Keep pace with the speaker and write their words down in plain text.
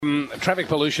Traffic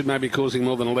pollution may be causing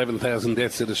more than 11,000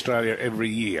 deaths in Australia every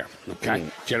year,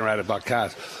 generated by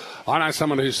cars. I know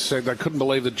someone who said they couldn't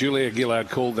believe that Julia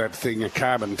Gillard called that thing a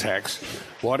carbon tax.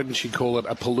 Why didn't she call it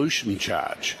a pollution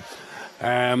charge?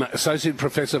 Associate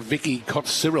Professor Vicky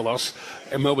Kotsirilos,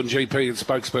 a Melbourne GP and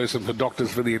spokesperson for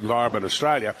Doctors for the Environment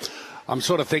Australia. I'm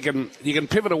sort of thinking you can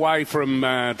pivot away from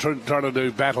trying to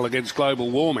do battle against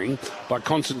global warming by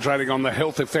concentrating on the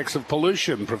health effects of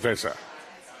pollution, Professor.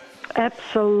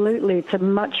 Absolutely. It's a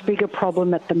much bigger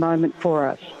problem at the moment for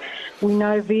us. We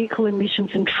know vehicle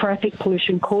emissions and traffic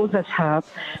pollution cause us harm,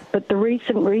 but the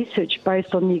recent research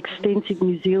based on the extensive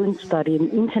New Zealand study and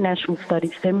international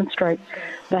studies demonstrate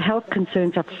the health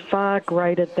concerns are far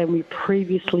greater than we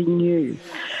previously knew.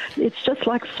 It's just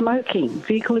like smoking.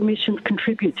 Vehicle emissions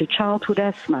contribute to childhood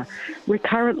asthma,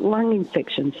 recurrent lung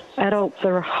infections. Adults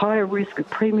are at higher risk of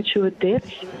premature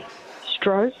deaths,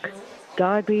 stroke,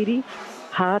 diabetes,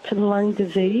 heart and lung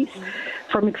disease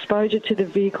from exposure to the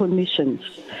vehicle emissions.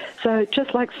 So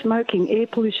just like smoking, air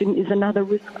pollution is another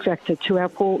risk factor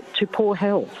to poor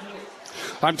health.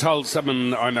 I'm told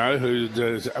someone I know who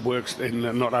works in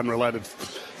a not unrelated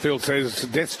field says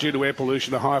deaths due to air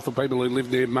pollution are higher for people who live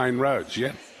near main roads,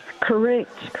 yeah? Correct.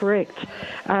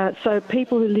 So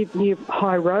people who live near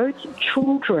high roads,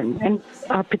 children, and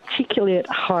are particularly at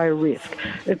high risk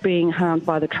of being harmed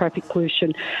by the traffic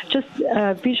pollution. Just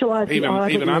visualise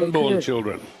even unborn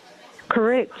children.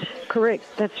 Correct.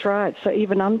 That's right. So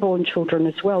even unborn children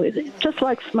as well. It's just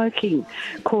like smoking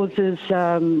causes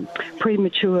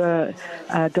premature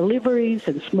deliveries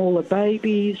and smaller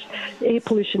babies. Air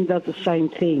pollution does the same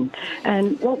thing.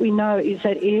 And what we know is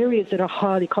that areas that are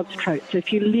highly concentrated, so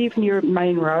if you live near a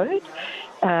main road,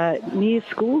 near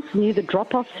schools, near the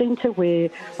drop-off centre where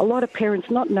a lot of parents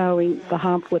not knowing the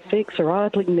harmful effects are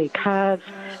idling their cars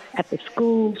at the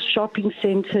schools, shopping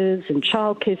centres and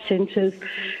childcare centres,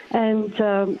 and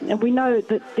we know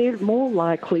that they're more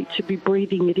likely to be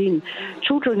breathing it in.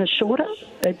 Children are shorter,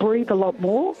 they breathe a lot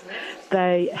more,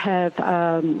 they're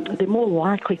more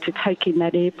likely to take in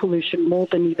that air pollution more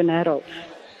than even adults.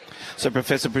 So,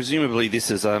 Professor, presumably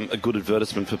this is a good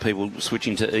advertisement for people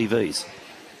switching to EVs.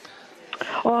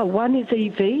 Oh, one is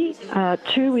EV,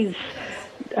 two is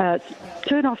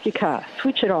turn off your car,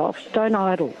 switch it off, don't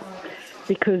idle,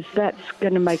 because that's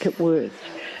going to make it worse.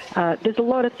 There's a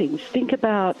lot of things. Think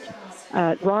about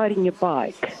riding your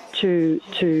bike to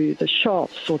the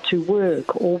shops or to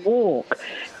work or walk,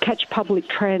 catch public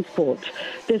transport.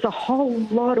 There's a whole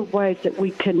lot of ways that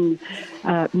we can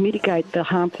mitigate the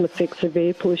harmful effects of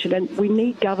air pollution, and we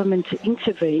need government to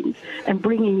intervene and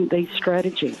bring in these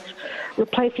strategies.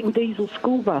 Replacing diesel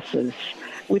school buses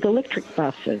with electric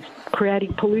buses,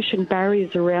 creating pollution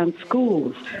barriers around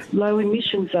schools, low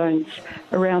emission zones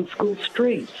around school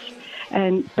streets,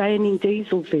 and banning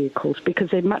diesel vehicles because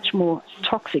they're much more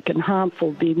toxic and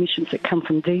harmful, the emissions that come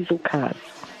from diesel cars.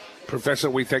 Professor,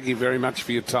 we thank you very much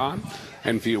for your time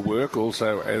and for your work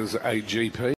also as a GP.